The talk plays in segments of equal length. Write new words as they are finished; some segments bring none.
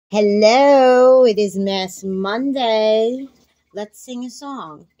Hello, it is Mass Monday. Let's sing a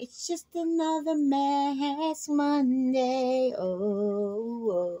song. It's just another Mass Monday.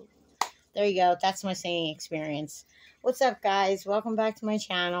 Oh. There you go. That's my singing experience. What's up, guys? Welcome back to my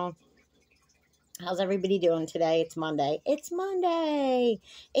channel. How's everybody doing today? It's Monday. It's Monday.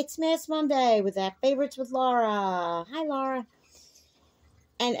 It's Mass Monday with that Favorites with Laura. Hi, Laura.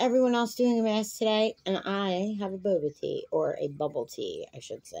 And everyone else doing a mass today. And I have a boba tea, or a bubble tea, I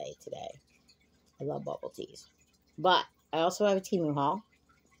should say, today. I love bubble teas. But I also have a temu haul.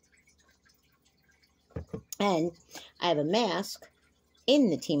 And I have a mask in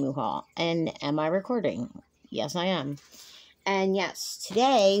the temu haul. And am I recording? Yes, I am. And yes,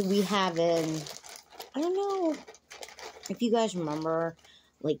 today we have I don't know if you guys remember,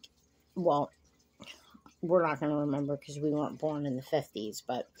 well, we're not going to remember because we weren't born in the 50s.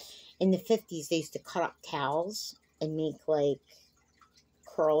 But in the 50s, they used to cut up towels and make,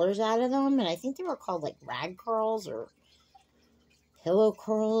 curlers out of them. And I think they were called, rag curls or pillow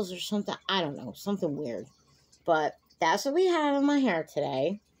curls or something. I don't know. Something weird. But that's what we have in my hair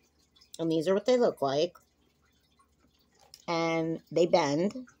today. And these are what they look like. And they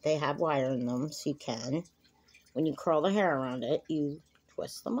bend. They have wire in them, so you can. When you curl the hair around it, you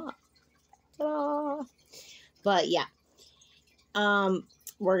twist them up. Ta-da! But, yeah.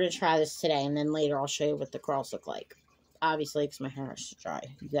 We're going to try this today. And then later I'll show you what the curls look like. Obviously, because my hair has to dry.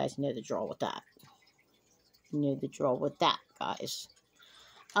 You guys know the drill with that. You know the drill with that, guys.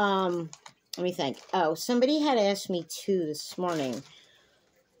 Let me think. Oh, somebody had asked me too this morning.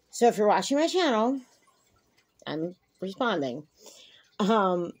 So if you're watching my channel, I'm responding.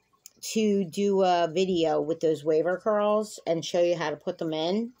 To do a video with those waver curls and show you how to put them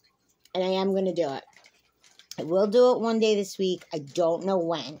in. And I am going to do it. I will do it one day this week. I don't know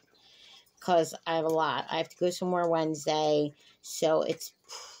when. Because I have a lot. I have to go somewhere Wednesday. So it's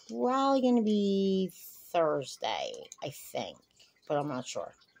probably going to be Thursday, I think. But I'm not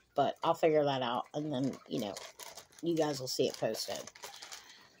sure. But I'll figure that out. And then, you guys will see it posted.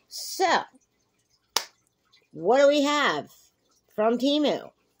 So, what do we have from Temu?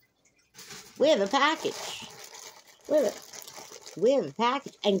 We have a package. We have a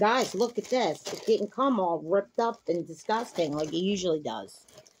package. And guys, look at this. It didn't come all ripped up and disgusting like it usually does.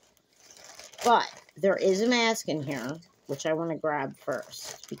 But there is a mask in here, which I want to grab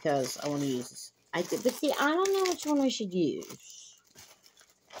first because I want to use this. But see, I don't know which one I should use.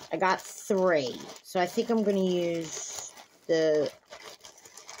 I got 3. So I think I'm going to use if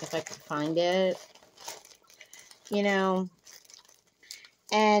I can find it,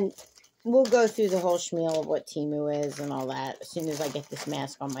 And we'll go through the whole schmeal of what Temu is and all that as soon as I get this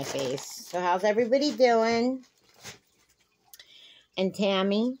mask on my face. So how's everybody doing? And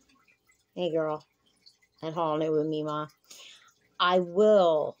Tammy, hey girl, at home with me, Ma. I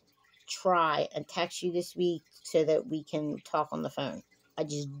will try and text you this week so that we can talk on the phone. I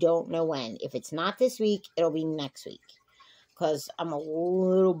just don't know when. If it's not this week, it'll be next week. Because I'm a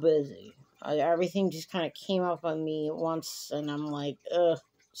little busy. Everything just kind of came up on me at once. And I'm like, ugh.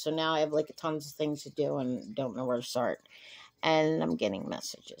 So now I have tons of things to do and don't know where to start. And I'm getting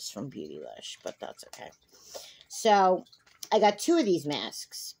messages from Beautylish. But that's okay. So I got 2 of these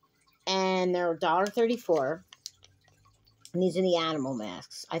masks. And they're $1.34. And these are the animal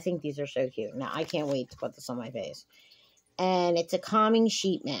masks. I think these are so cute. Now, I can't wait to put this on my face. And it's a calming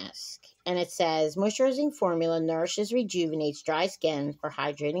sheet mask. And it says, moisturizing formula nourishes, rejuvenates dry skin for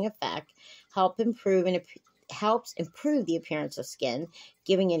hydrating effect. Helps improve the appearance of skin,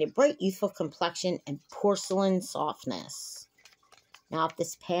 giving it a bright, youthful complexion and porcelain softness. Now, if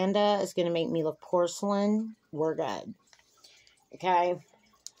this panda is going to make me look porcelain, we're good. Okay?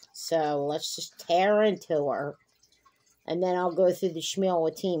 So, let's just tear into her. And then I'll go through the schmeal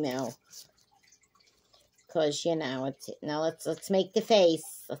with Temu. Because, now let's make the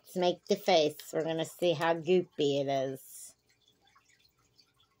face. Let's make the face. We're going to see how goopy it is.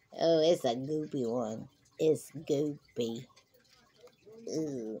 Oh, it's a goopy one. It's goopy.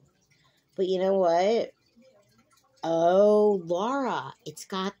 Ooh. But you know what? Oh, Laura. It's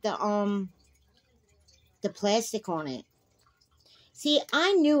got the plastic on it. See,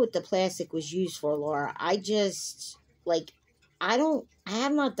 I knew what the plastic was used for, Laura. I just, I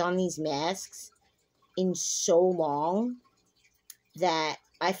have not done these masks in so long that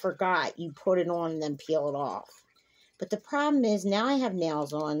I forgot you put it on and then peel it off. But the problem is now I have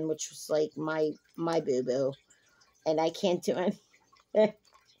nails on, which was my boo-boo, and I can't do it.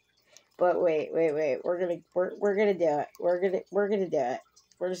 But wait. We're gonna do it. We're gonna do it.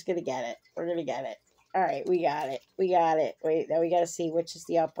 We're just gonna get it. We're gonna get it. All right, we got it. Wait, now we gotta see which is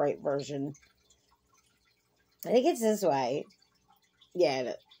the upright version. I think it's this way.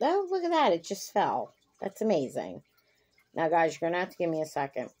 Yeah, Oh, look at that. It just fell. That's amazing. Now, guys, you're going to have to give me a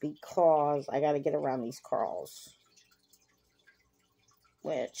second because I got to get around these curls,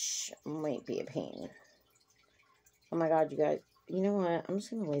 which might be a pain. Oh, my God, you guys. You know what? I'm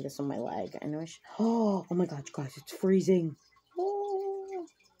just going to lay this on my leg. I know I should. Oh my God, you guys, it's freezing. Oh,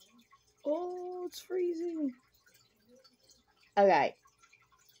 it's freezing. Okay.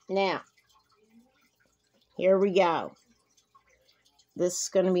 Now, here we go. This is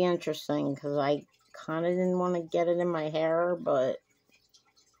going to be interesting because I kind of didn't want to get it in my hair, but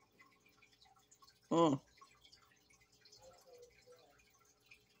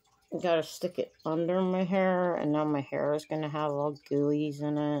gotta stick it under my hair, and now my hair is gonna have all gooeys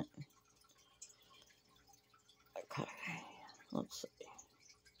in it. Okay, let's see.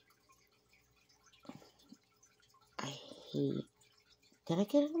 I hate. Did I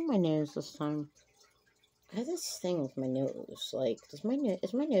get it on my nose this time? I have this thing with my nose. Like, is my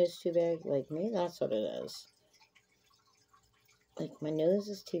nose too big? Like, maybe that's what it is. Like, my nose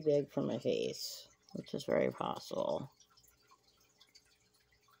is too big for my face, which is very possible.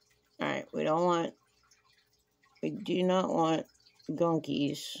 Alright, we do not want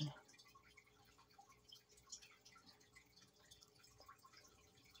gunkies.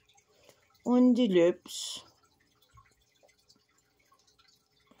 On the lips.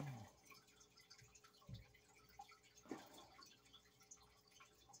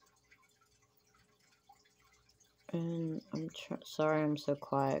 And sorry I'm so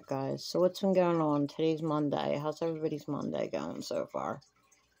quiet, guys. So what's been going on? Today's Monday. How's everybody's Monday going so far?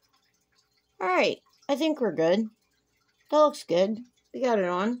 Alright, I think we're good. That looks good. We got it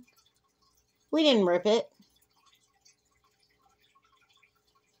on. We didn't rip it.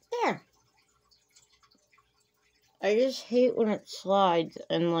 There. I just hate when it slides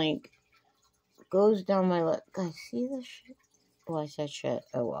and, like, goes down my lip. Guys, see this shit? Oh, I said shit.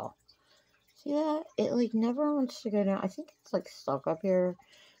 Oh, well. See that? It, like, never wants to go down. I think it's, like, stuck up here.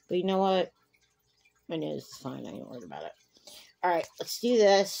 But you know what? My nose is fine. I ain't worried about it. Alright, let's do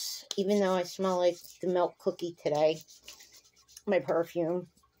this. Even though I smell like the milk cookie today. My perfume.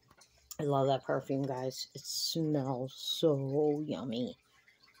 I love that perfume, guys. It smells so yummy.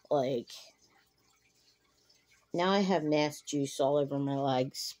 Like, now I have mass juice all over my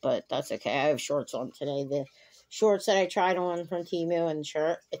legs, but that's okay. I have shorts on today. The shorts that I tried on from Temu and the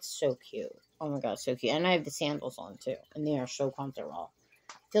shirt, it's so cute. Oh my God, so cute. And I have the sandals on too, and they are so comfortable.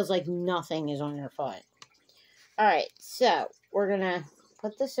 Feels like nothing is on your foot. Alright, so we're going to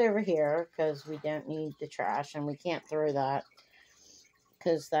put this over here because we don't need the trash, and we can't throw that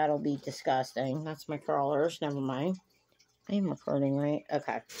because that'll be disgusting. That's my curlers. Never mind. I am recording, right?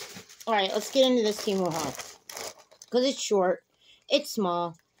 Okay. Alright, let's get into this Temu haul. Because it's short. It's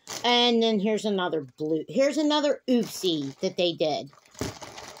small. And then here's another blue. Here's another oopsie that they did.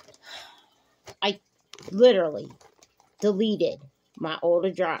 I literally deleted my old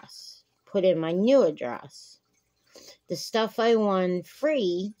address. Put in my new address. The stuff I won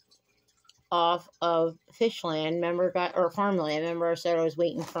free off of Fishland, or Farmland. Remember I said I was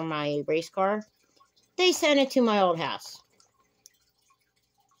waiting for my race car? They sent it to my old house.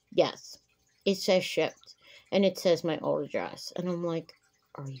 Yes. It says shipped. And it says my old address. And I'm like,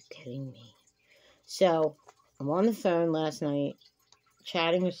 are you kidding me? So, I'm on the phone last night,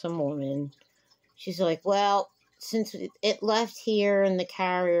 chatting with some woman. She's like, well, since it left here in the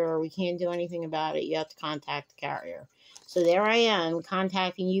carrier, we can't do anything about it. You have to contact the carrier. So there I am,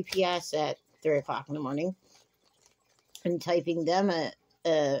 contacting UPS at 3 o'clock in the morning. And typing them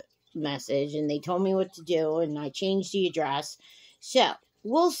a message. And they told me what to do. And I changed the address. So,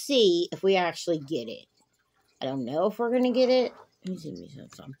 we'll see if we actually get it. I don't know if we're going to get it. Let me see if we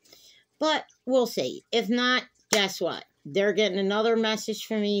said some. But we'll see. If not, guess what? They're getting another message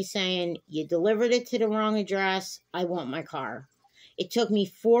from me saying, you delivered it to the wrong address. I want my car. It took me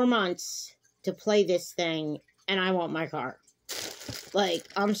 4 months to play this thing, and I want my car. Like,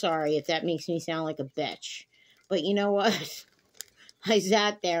 I'm sorry if that makes me sound like a bitch. But you know what? I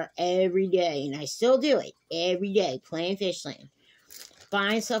sat there every day, and I still do it every day, playing Fishland.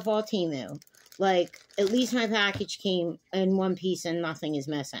 Buying stuff all Temu. Like, at least my package came in one piece and nothing is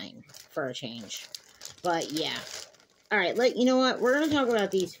missing for a change. But, yeah. Alright, you know what? We're going to talk about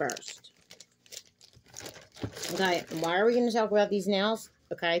these first. Okay, why are we going to talk about these nails?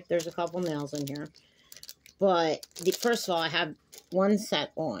 Okay, there's a couple nails in here. But, first of all, I have one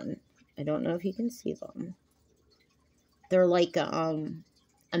set on. I don't know if you can see them. They're like a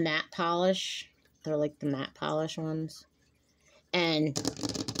matte polish. They're like the matte polish ones. And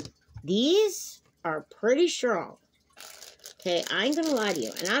these are pretty strong. Okay, I ain't gonna lie to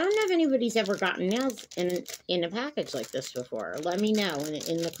you. And I don't know if anybody's ever gotten nails in a package like this before. Let me know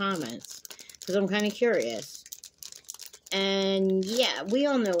in the comments. Because I'm kind of curious. And yeah, we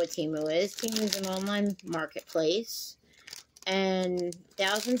all know what Temu is. Temu is an online marketplace. And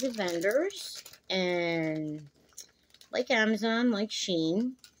thousands of vendors. And like Amazon, like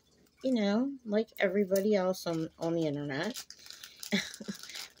Shein. You know, like everybody else on the internet.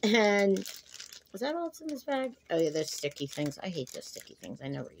 And was that all that's in this bag? Oh yeah, those sticky things. I hate those sticky things. I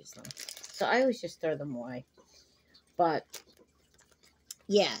never use them. So I always just throw them away. But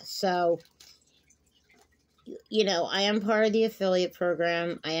yeah, so you know, I am part of the affiliate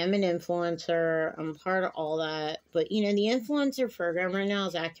program. I am an influencer. I'm part of all that. But, you know, the influencer program right now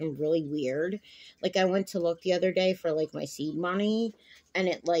is acting really weird. Like, I went to look the other day for, like, my seed money. And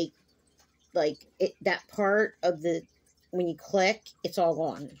it, that part of the, when you click, it's all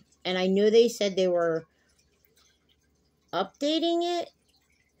gone. And I knew they said they were updating it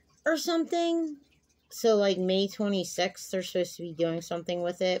or something. So, like, May 26th, they're supposed to be doing something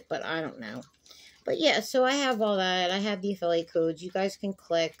with it. But I don't know. But yeah, so I have all that. I have the affiliate codes. You guys can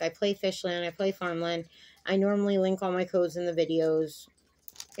click. I play Fishland. I play Farmland. I normally link all my codes in the videos,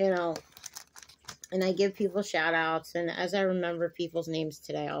 you know. And I give people shout outs. And as I remember people's names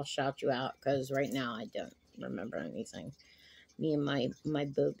today, I'll shout you out. Because right now I don't remember anything. Me and my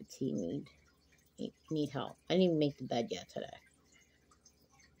boba tea need help. I didn't even make the bed yet today.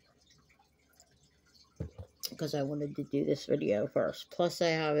 Because I wanted to do this video first. Plus I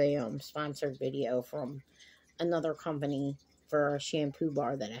have a sponsored video from another company for a shampoo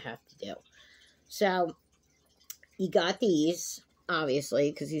bar that I have to do. So, you got these,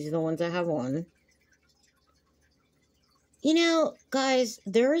 obviously, because these are the ones I have on. You know, guys,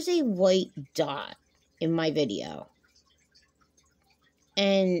 there is a white dot in my video.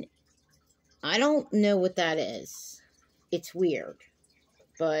 And I don't know what that is. It's weird.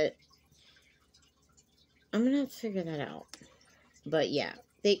 But I'm going to have to figure that out. But yeah,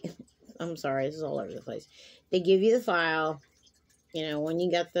 I'm sorry, this is all over the place. They give you the file. You know, when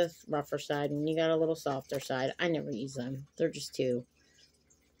you got the rougher side, when you got a little softer side, I never use them. They're just too,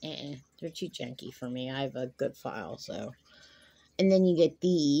 they're too janky for me. I have a good file, so. And then you get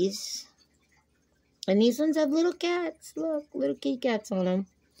these. And these ones have little cats. Look, little kitty cats on them.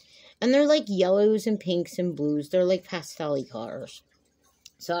 And they're like yellows and pinks and blues. They're like pastel-y colors.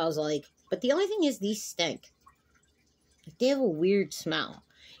 So I was like, but the only thing is these stink. They have a weird smell.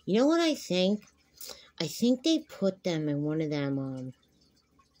 You know what I think? I think they put them in one of them,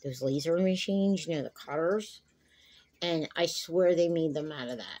 those laser machines, you know, the cutters. And I swear they made them out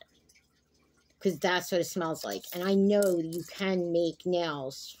of that. Because that's what it smells like. And I know you can make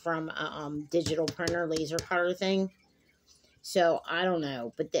nails from a digital printer laser cutter thing. So, I don't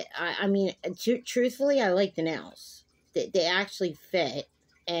know. But, I mean, truthfully, I like the nails. They actually fit.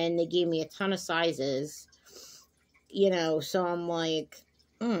 And they gave me a ton of sizes. You know, so I'm like,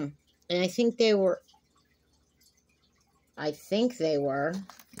 And I think they were,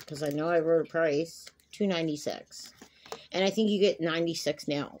 because I know I wrote a price, $2.96. And I think you get 96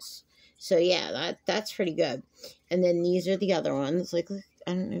 nails. So yeah, that's pretty good. And then these are the other ones. Like, look,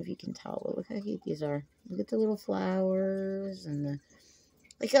 I don't know if you can tell, but look how cute these are. Look at the little flowers and the,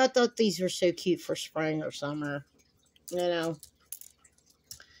 like, I thought these were so cute for spring or summer, you know.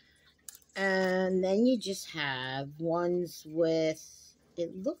 And then you just have ones with,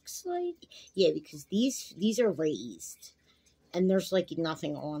 it looks like, yeah, because these are raised. And there's, like,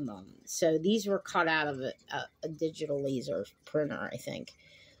 nothing on them. So, these were cut out of a digital laser printer, I think.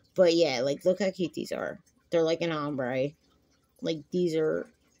 But, yeah, like, look how cute these are. They're like an ombre. Like, these are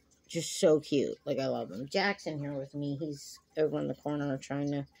just so cute. Like, I love them. Jack's in here with me. He's over in the corner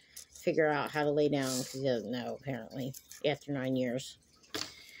trying to figure out how to lay down. Because he doesn't know, apparently, after 9 years.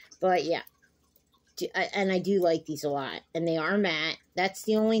 But, yeah. And I do like these a lot. And they are matte. That's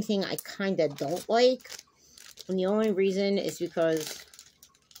the only thing I kind of don't like. And the only reason is because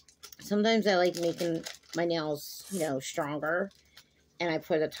sometimes I like making my nails, you know, stronger. And I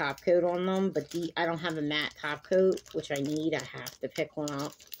put a top coat on them. But I don't have a matte top coat, which I need. I have to pick one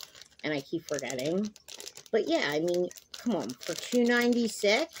up. And I keep forgetting. But yeah, I mean, come on. For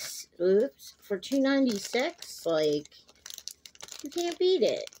 $2.96, oops. For $2.96, like, you can't beat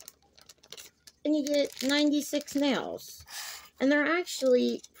it. And you get 96 nails. And they're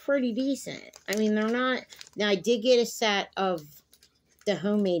actually pretty decent. I mean, they're not... Now, I did get a set of the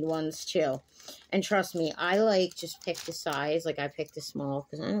homemade ones, too. And trust me, I, like, just pick the size. Like, I picked the small.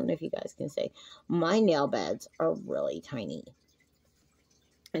 Because I don't know if you guys can say. My nail beds are really tiny.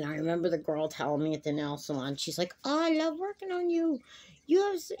 And I remember the girl telling me at the nail salon, she's like, "Oh, I love working on you. You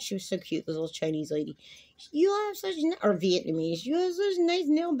have," she was so cute, this little Chinese lady. "You have such," or Vietnamese, "You have such nice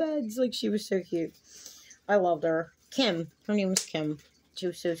nail beds." Like, she was so cute. I loved her. Kim. Her name was Kim. She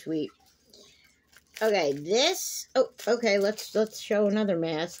was so sweet. Okay, this, oh, okay, let's show another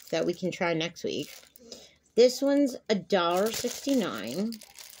mask that we can try next week. This one's $1.69.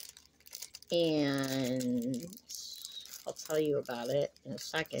 And I'll tell you about it in a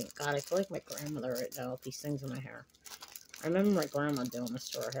second. God, I feel like my grandmother right now with these things in my hair. I remember my grandma doing this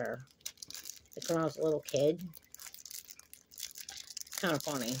to her hair. Like when I was a little kid. It's kind of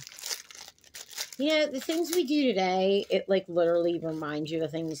funny. You know, the things we do today, it like literally reminds you of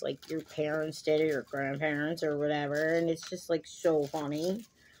things like your parents did or your grandparents or whatever. And it's just like so funny.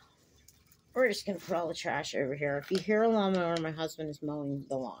 We're just going to put all the trash over here. If you hear a lawnmower, my husband is mowing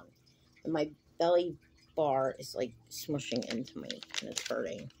the lawn. And my belly bar is like smushing into me and it's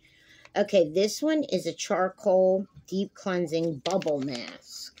hurting. Okay, this one is a charcoal deep cleansing bubble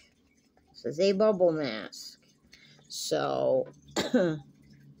mask. This is a bubble mask. So,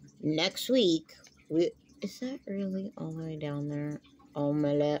 next week, is that really all the way down there? Oh,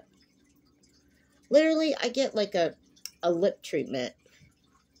 my lip. Literally, I get like a lip treatment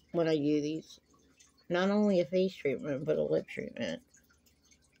when I do these. Not only a face treatment, but a lip treatment.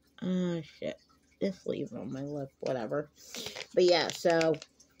 Oh, shit. Just leave it on my lip, whatever. But yeah, so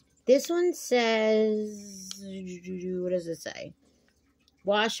this one says, what does it say?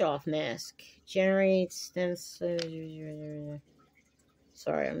 Wash off mask. Generates,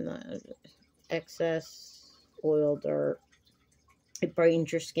 sorry, I'm not, excess oil, dirt. It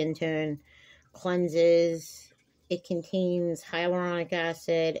brightens your skin tone, cleanses. It contains hyaluronic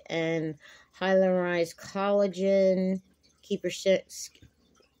acid and hyaluronized collagen. Keep your skin,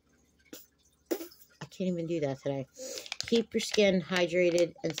 I can't even do that today. Keep your skin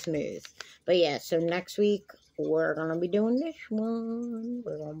hydrated and smooth. But yeah, so next week, we're going to be doing this one.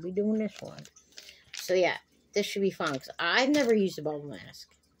 We're going to be doing this one. So yeah, this should be fun. Because I've never used a bubble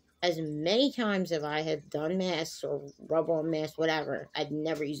mask. As many times as I have done masks or rub-on masks, whatever, I've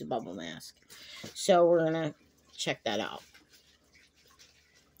never used a bubble mask. So we're going to check that out.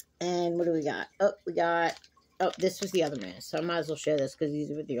 And what do we got? Oh, we got, oh, this was the other mask. So I might as well show this because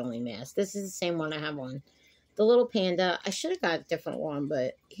these are the only masks. This is the same one I have on. The little panda. I should have got a different one,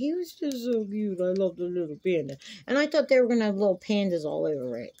 but he was just so cute. I love the little panda. And I thought they were going to have little pandas all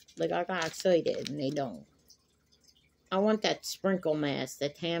over it. Like, I got excited, and they don't. I want that sprinkle mask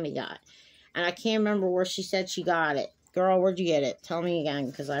that Tammy got. And I can't remember where she said she got it. Girl, where'd you get it? Tell me again,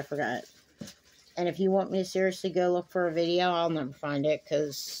 because I forgot. And if you want me to seriously go look for a video, I'll never find it,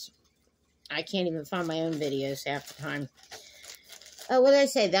 because I can't even find my own videos half the time. What did I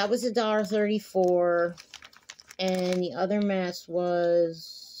say? That was $1.34. And the other mask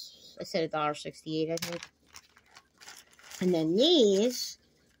was, I said $1.68, I think. And then these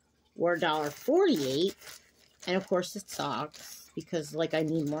were $1.48. And of course it's socks, because like I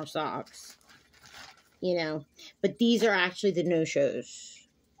need more socks. You know. But these are actually the no-shows.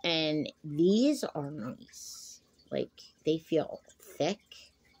 And these are nice. Like, they feel thick.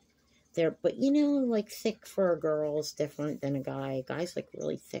 But you know, like thick for a girl is different than a guy. Guys like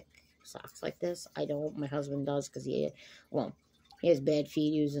really thick socks like this. I don't. My husband does because he has bad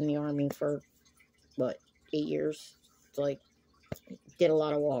feet. He was in the Army for, what, 8 years? So, like, did a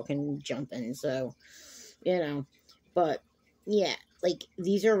lot of walking and jumping. So, you know. But, yeah. Like,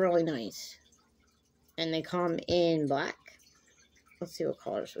 these are really nice. And they come in black. Let's see what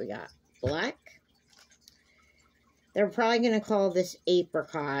colors we got. Black. They're probably going to call this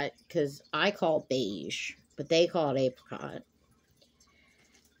apricot because I call it beige. But they call it apricot.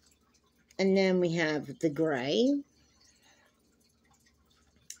 And then we have the gray.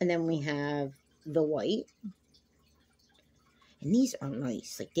 And then we have the white. And these are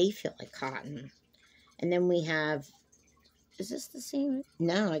nice. Like, they feel like cotton. And then we have, is this the same?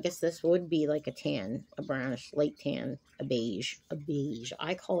 No, I guess this would be like a tan. A brownish, light tan. A beige. A beige.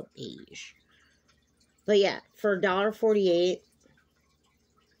 I call it beige. But yeah, for $1.48,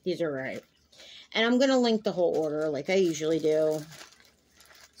 these are right. And I'm going to link the whole order like I usually do.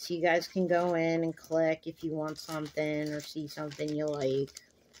 So you guys can go in and click if you want something or see something you like.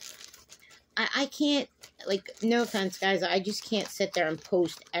 I can't, like, no offense, guys. I just can't sit there and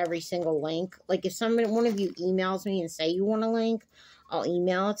post every single link. Like, if one of you emails me and say you want a link, I'll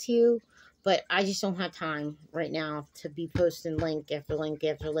email it to you. But I just don't have time right now to be posting link after link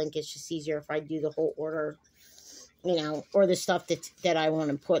after link. It's just easier if I do the whole order, you know, or the stuff that I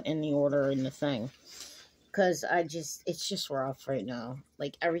want to put in the order in the thing. Because it's just rough right now.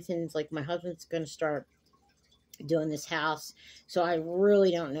 Like, everything's, like, my husband's going to start doing this house. So I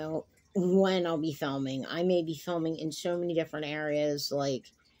really don't know when I'll be filming. I may be filming in so many different areas, like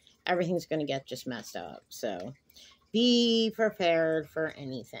everything's going to get just messed up. So be prepared for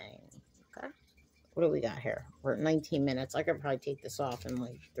anything. Okay. What do we got here? We're at 19 minutes. I could probably take this off in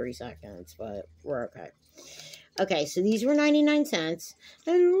like 3 seconds, but we're okay. Okay, so these were 99 cents.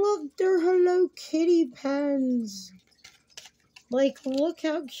 And look, they're Hello Kitty pens. Like, look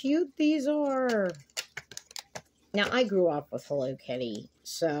how cute these are. Now, I grew up with Hello Kitty,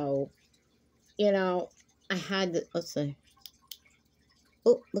 so, you know, I had to, let's see.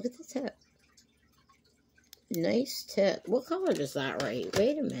 Oh, look at the tip. Nice tip. What color does that write?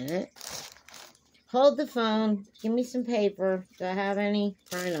 Wait a minute. Hold the phone. Give me some paper. Do I have any?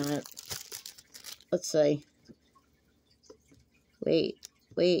 Probably not. Let's see. Wait.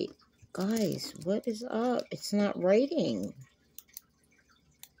 Guys, what is up? It's not writing.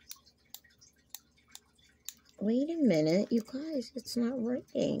 Wait a minute. You guys, it's not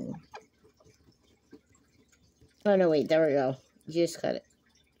writing. Oh, no, wait. There we go. You just cut it.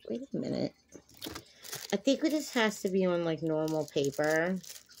 Wait a minute. I think this has to be on, like, normal paper.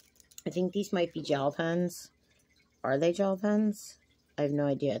 I think these might be gel pens. Are they gel pens? I have no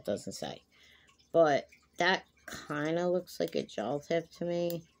idea. It doesn't say. But that kind of looks like a gel tip to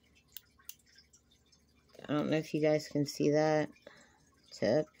me. I don't know if you guys can see that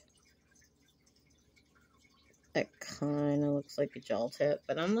tip. That kind of looks like a gel tip,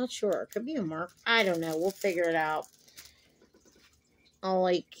 but I'm not sure. It could be a mark. I don't know. We'll figure it out. I'll,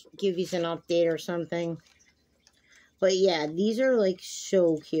 like, give you an update or something. But, yeah, these are, like,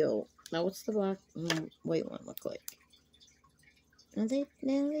 so cute. Now, what's the black white one look like? Now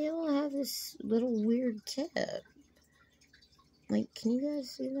they all have this little weird tip. Like, can you guys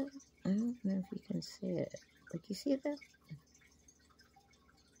see that? I don't know if you can see it. Like, you see that?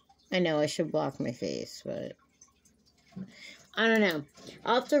 I know I should block my face, but I don't know.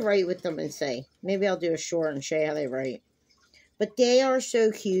 I'll have to write with them and say. Maybe I'll do a short and show you how they write. But they are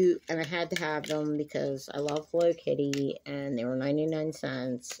so cute, and I had to have them because I love Hello Kitty, and they were 99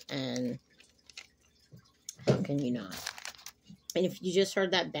 cents, and how can you not? And if you just heard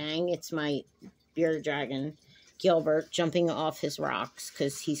that bang, it's my bearded dragon, Gilbert, jumping off his rocks,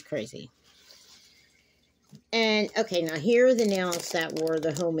 because he's crazy. And, okay, now here are the nails that were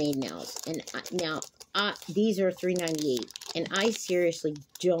the homemade nails. And these are $3.98, and I seriously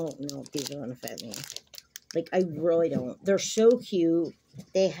don't know if these are going to fit me. Like, I really don't. They're so cute.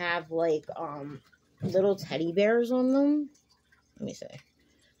 They have, like, little teddy bears on them. Let me see.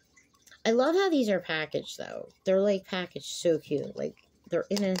 I love how these are packaged, though. They're, like, packaged so cute. Like, they're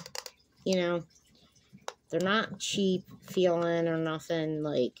in a, you know, they're not cheap feeling or nothing.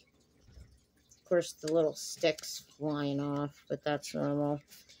 Like, of course, the little sticks flying off, but that's normal.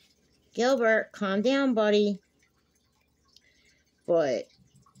 Gilbert, calm down, buddy. But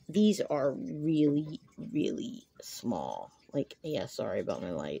these are really, really small. Like, yeah, sorry about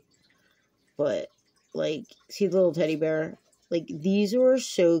my light. But, like, see the little teddy bear? Like, these were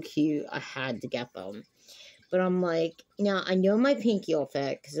so cute. I had to get them. But I'm like, now, I know my pinky will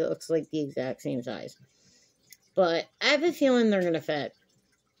fit, because it looks like the exact same size. But I have a feeling they're going to fit.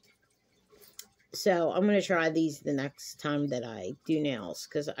 So, I'm going to try these the next time that I do nails,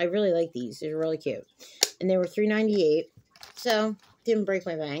 because I really like these. They're really cute. And they were $3.98. So, didn't break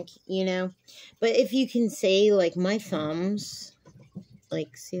my bank, you know. But if you can say, like, my thumbs,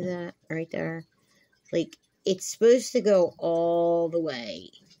 like, see that right there? Like, it's supposed to go all the way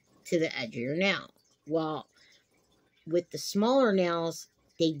to the edge of your nail. Well, with the smaller nails,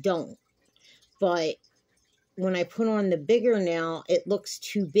 they don't. But when I put on the bigger nail, it looks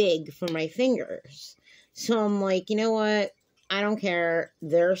too big for my fingers. So I'm like, you know what? I don't care.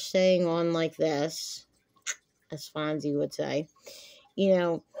 They're staying on like this, as Fonzie would say. You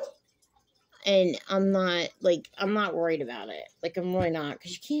know, and I'm not worried about it. Like, I'm really not,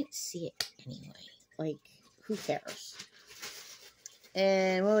 because you can't see it anyway. Like, who cares?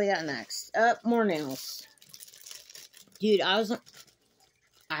 And what we got next? More nails. Dude, I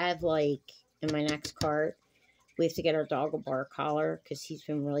have, like, in my next cart, we have to get our dog a bark collar, because he's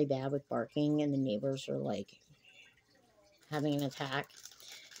been really bad with barking, and the neighbors are, like, having an attack.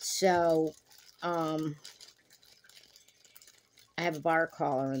 So, I have a bark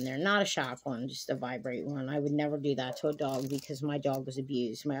collar in there. Not a shock one, just a vibrate one. I would never do that to a dog because my dog was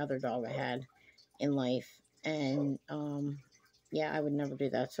abused. My other dog I had in life. And, yeah, I would never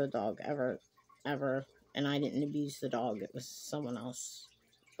do that to a dog ever. And I didn't abuse the dog. It was someone else.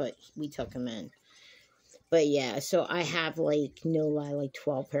 But we took him in. But, yeah, so I have, like, no lie, like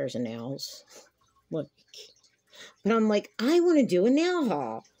 12 pairs of nails. Look. But I'm like, I want to do a nail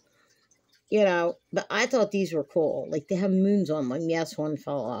haul. You know, but I thought these were cool. Like, they have moons on them. Yes, one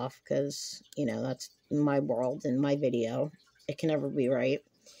fell off because, you know, that's my world in my video. It can never be right.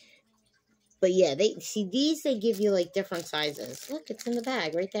 But yeah, they see these, they give you like different sizes. Look, it's in the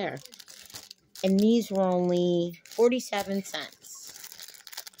bag right there. And these were only 47 cents.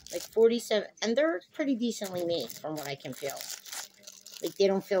 Like 47, and they're pretty decently made from what I can feel. Like, they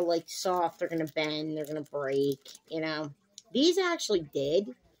don't feel like soft, they're going to bend, they're going to break, you know. These actually did,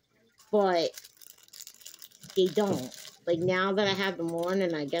 but they don't. Like, now that I have them on,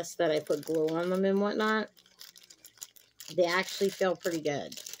 and I guess that I put glue on them and whatnot, they actually feel pretty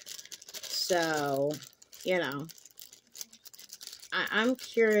good. So, you know, I'm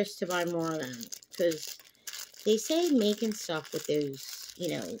curious to buy more of them, because they say making stuff with those, you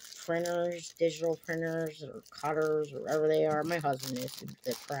know, printers, digital printers, or cutters, or whatever they are. My husband is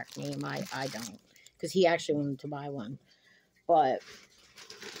the correct name. I don't, because he actually wanted to buy one. But,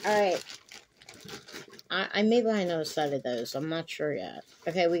 alright. I may buy another set of those. I'm not sure yet.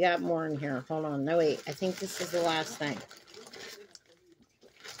 Okay, we got more in here. Hold on. No, wait. I think this is the last thing.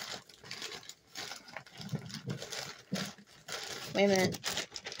 Wait a minute.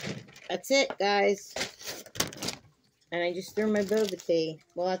 That's it, guys. And I just threw my boba tea.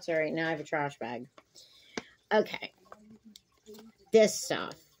 Well, that's alright. Now I have a trash bag. Okay. This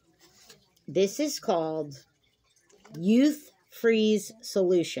stuff. This is called Youth Freeze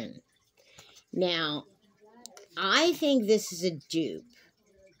Solution. Now, I think this is a dupe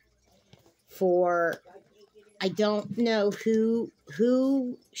for, I don't know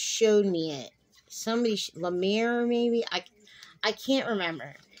who showed me it. Somebody, Lemire maybe? I can't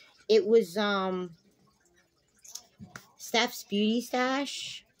remember. It was Steph's Beauty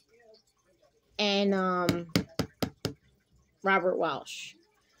Stash and Robert Welsh.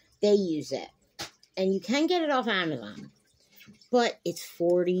 They use it. And you can get it off Amazon. But it's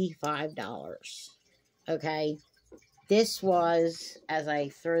 $45. Okay? This was, as I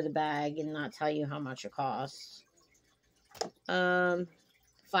throw the bag and not tell you how much it costs,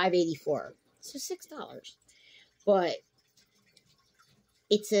 $5.84. So $6. But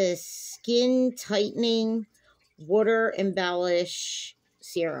it's a skin tightening, water embellish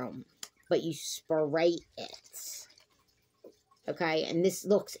serum. But you spray it. Okay? And this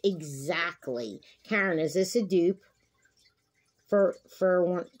looks exactly. Karen, is this a dupe for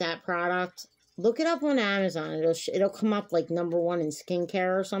that product? Look it up on Amazon. It'll come up like #1 in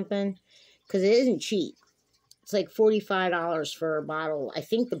skincare or something. Because it isn't cheap. It's like $45 for a bottle. I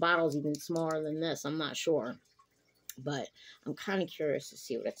think the bottle's even smaller than this. I'm not sure. But I'm kind of curious to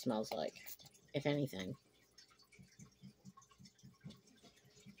see what it smells like. If anything.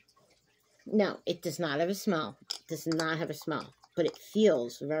 No, it does not have a smell. It does not have a smell. But it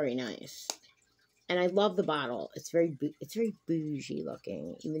feels very nice. And I love the bottle. It's very bougie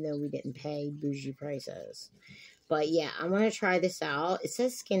looking, even though we didn't pay bougie prices. But yeah, I'm going to try this out. It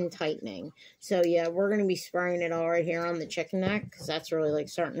says skin tightening. So yeah, we're going to be spraying it all right here on the chicken neck, because that's really like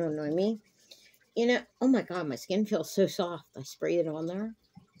starting to annoy me. You know, oh my God, my skin feels so soft. I sprayed it on there.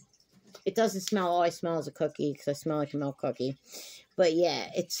 It doesn't smell. All I smell is a cookie, because I smell like a milk cookie. But yeah,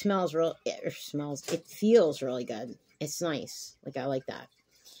 it smells real, it feels really good. It's nice. Like, I like that.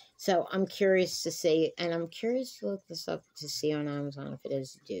 So, I'm curious to see, and I'm curious to look this up to see on Amazon if it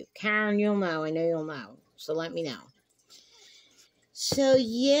is a dupe. Karen, you'll know. I know you'll know. So, let me know. So,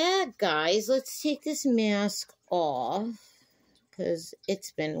 yeah, guys, let's take this mask off, because it's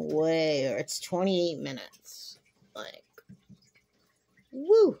been it's 28 minutes. Like,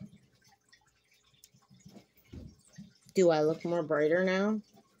 woo! Do I look more brighter now?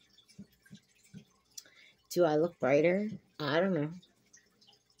 Do I look brighter? I don't know.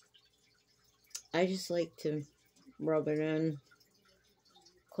 I just like to rub it in,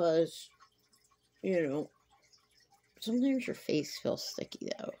 because, you know, sometimes your face feels sticky,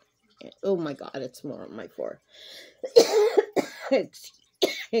 though. Oh my God, it's more on my forehead.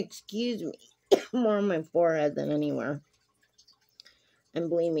 Excuse me. More on my forehead than anywhere. And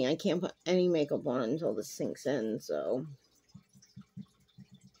believe me, I can't put any makeup on until this sinks in, so.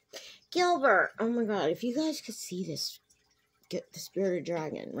 Gilbert! Oh my God, if you guys could see this, get the Spirit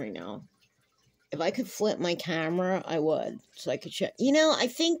Dragon right now. If I could flip my camera, I would. So I could check. You know, I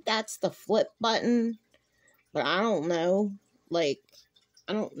think that's the flip button. But I don't know. Like,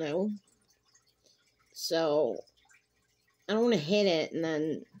 I don't know. So, I don't want to hit it and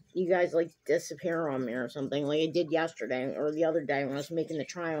then you guys, like, disappear on me or something. Like I did yesterday or the other day when I was making the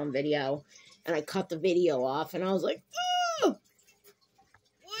try-on video. And I cut the video off and I was like, oh!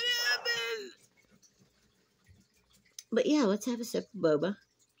 What happened? But yeah, let's have a sip of boba.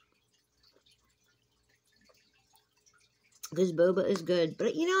 This boba is good.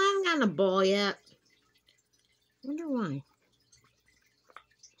 But, you know, I haven't gotten a ball yet. I wonder why.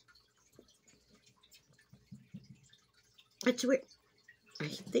 That's weird. I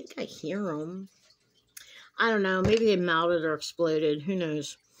think I hear them. I don't know. Maybe they melted or exploded. Who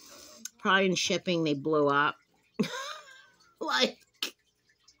knows? Probably in shipping they blew up. Like,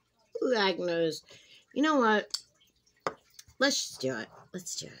 who the heck knows? You know what? Let's just do it.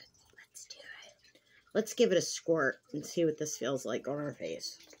 Let's do it. Let's do it. Let's give it a squirt and see what this feels like on our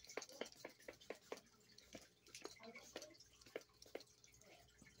face.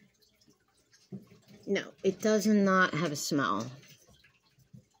 No, it does not have a smell.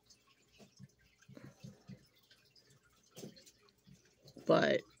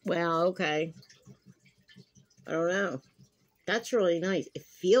 But, well, okay. I don't know. That's really nice. It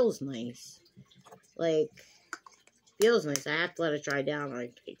feels nice. Like, feels nice. I have to let it dry down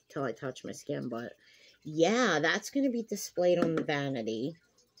until I touch my skin. But, yeah, that's going to be displayed on the vanity.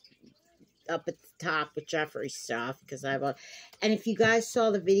 Up at the top with Jeffrey's stuff. Because I have a... And if you guys saw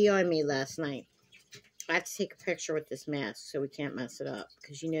the video I made last night, I had to take a picture with this mask so we can't mess it up.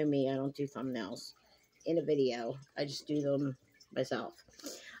 Because you know me, I don't do thumbnails in a video. I just do them myself.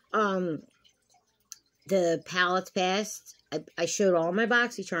 The palettes passed. I showed all my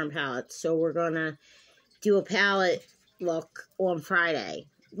BoxyCharm palettes. So we're going to do a palette look on Friday.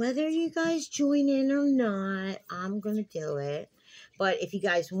 Whether you guys join in or not, I'm going to do it. But if you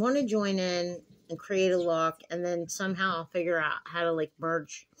guys want to join in and create a look, and then somehow I'll figure out how to, like,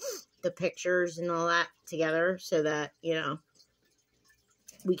 merge the pictures and all that together so that, you know,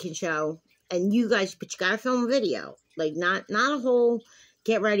 we can show. And you guys, but you got to film a video. Like, not a whole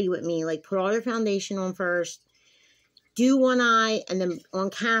get ready with me. Like, put all your foundation on first. Do one eye, and then on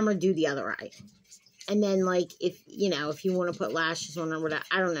camera, do the other eye. And then, like, if, you know, if you want to put lashes on or whatever,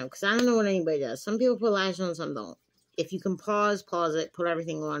 I don't know. Because I don't know what anybody does. Some people put lashes on, some don't. If you can pause it, put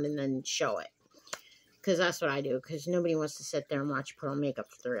everything on, and then show it. Because that's what I do. Because nobody wants to sit there and watch you put on makeup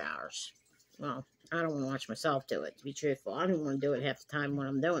for 3 hours. Well, I don't want to watch myself do it, to be truthful. I don't want to do it half the time when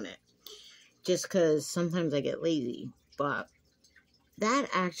I'm doing it. Just because sometimes I get lazy. But that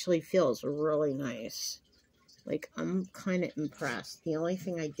actually feels really nice. Like, I'm kind of impressed. The only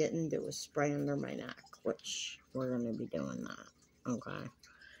thing I didn't do was spray under my neck, which we're going to be doing that. Okay.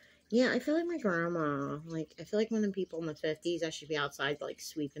 Yeah, I feel like my grandma. Like, I feel like one of the people in the 50s, I should be outside, like,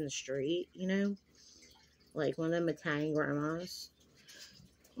 sweeping the street, you know? Like, one of them Italian grandmas.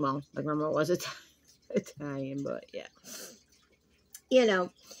 Well, my grandma was Italian, but yeah. You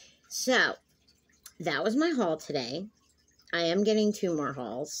know, so, that was my haul today. I am getting 2 more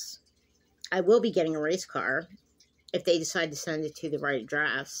hauls. I will be getting a race car if they decide to send it to the right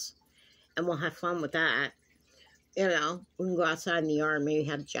address. And we'll have fun with that. You know, we can go outside in the yard, maybe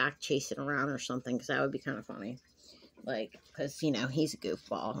have Jack chasing around or something, because that would be kind of funny. Like, because, you know, he's a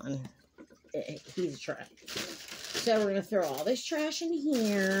goofball, and he's a trash. So we're going to throw all this trash in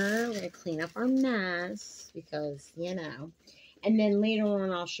here. We're going to clean up our mess, because, you know. And then later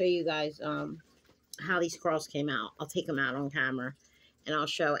on, I'll show you guys how these curls came out. I'll take them out on camera, and I'll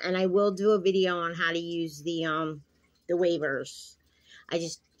show. And I will do a video on how to use the wavers.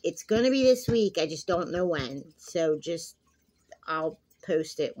 It's going to be this week. I just don't know when. So I'll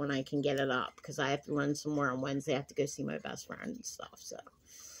post it when I can get it up. Because I have to run somewhere on Wednesday. I have to go see my best friend and stuff. So,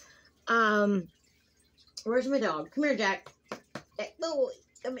 where's my dog? Come here, Jack. Hey, oh,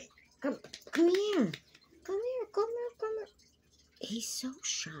 come here. Come here. Come here. Come here. Come here. He's so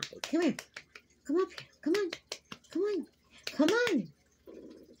shy. Come here. Come up here. Come on. Come on. Come on.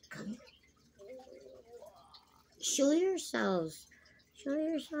 Come here. Show yourselves. Show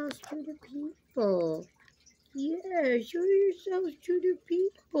yourselves to the people. Yeah, show yourselves to the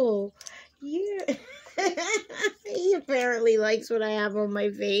people. Yeah. He apparently likes what I have on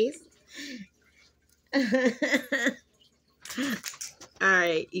my face.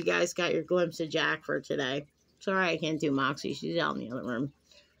 Alright, you guys got your glimpse of Jack for today. Sorry I can't do Moxie. She's out in the other room.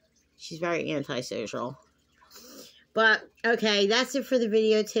 She's very antisocial. But, okay, that's it for the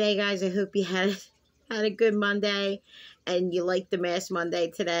video today, guys. I hope you had a good Monday. And you liked the Mask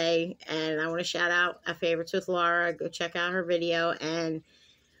Monday today. And I want to shout out a Favorites with Laura. Go check out her video. And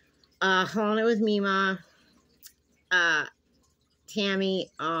Hauling It with Mima.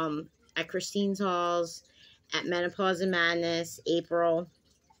 Tammy at Christine's Halls. At Menopause and Madness. April.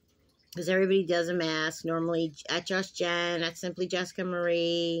 Because everybody does a mask. Normally at Just Jen. At Simply Jessica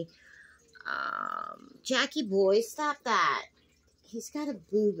Marie. Jackie Boy. Stop that. He's got a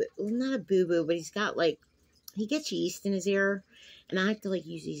boo-boo. Well, not a boo-boo. But he's got like. He gets yeast in his ear, and I have to, like,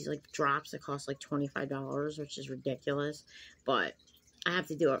 use these, like, drops that cost, like, $25, which is ridiculous, but I have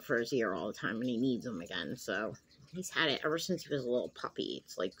to do it for his ear all the time, and he needs them again, so He's had it ever since he was a little puppy.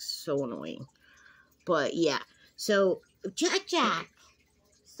 It's like so annoying. But yeah. So, Jack.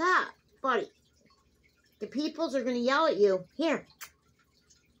 Stop, buddy. The peoples are going to yell at you. Here.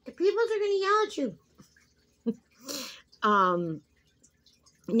 The peoples are going to yell at you.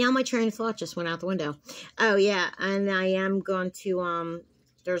 Now my train of thought just went out the window. Oh, yeah. And I am going to,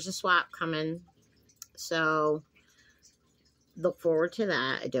 there's a swap coming. So, look forward to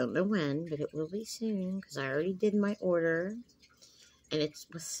that. I don't know when, but it will be soon. Because I already did my order. And it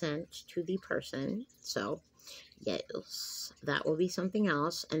was sent to the person. So, yes, that will be something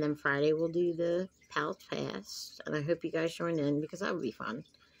else. And then Friday we'll do the Palace Pass. And I hope you guys join in because that would be fun.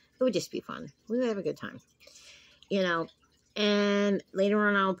 It would just be fun. We would have a good time. You know. And later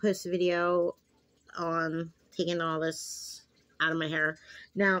on I'll post a video on taking all this out of my hair.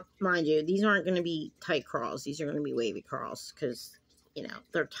 Now, mind you, these aren't going to be tight curls. These are going to be wavy curls. Because, you know,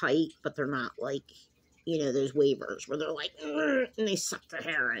 they're tight, but they're not like, you know, those wavers where they're like, and they suck their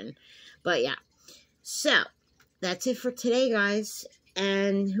hair in. But yeah. So, that's it for today, guys.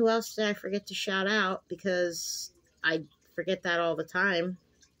 And who else did I forget to shout out? Because I forget that all the time.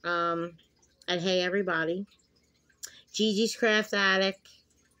 And hey, everybody. Gigi's Craft Attic.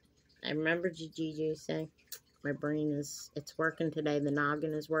 I remember Gigi saying, my brain is, it's working today. The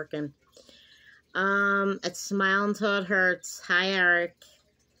noggin is working. It's Smile Until It Hurts. Hi, Eric.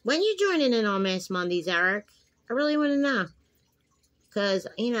 When you joining in on Mass Mondays, Eric? I really want to know. Because,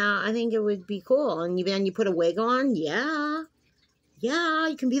 you know, I think it would be cool. And then you put a wig on? Yeah. Yeah,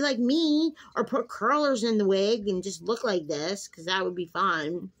 you can be like me. Or put curlers in the wig and just look like this. Because that would be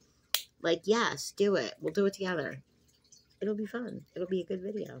fun. Like, yes, do it. We'll do it together. It'll be fun. It'll be a good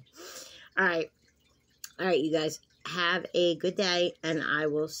video. All right. All right, you guys. Have a good day. And I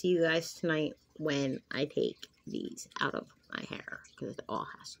will see you guys tonight when I take these out of my hair. Because it all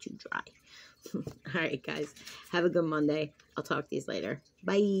has to dry. All right, guys. Have a good Monday. I'll talk to you later.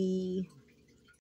 Bye.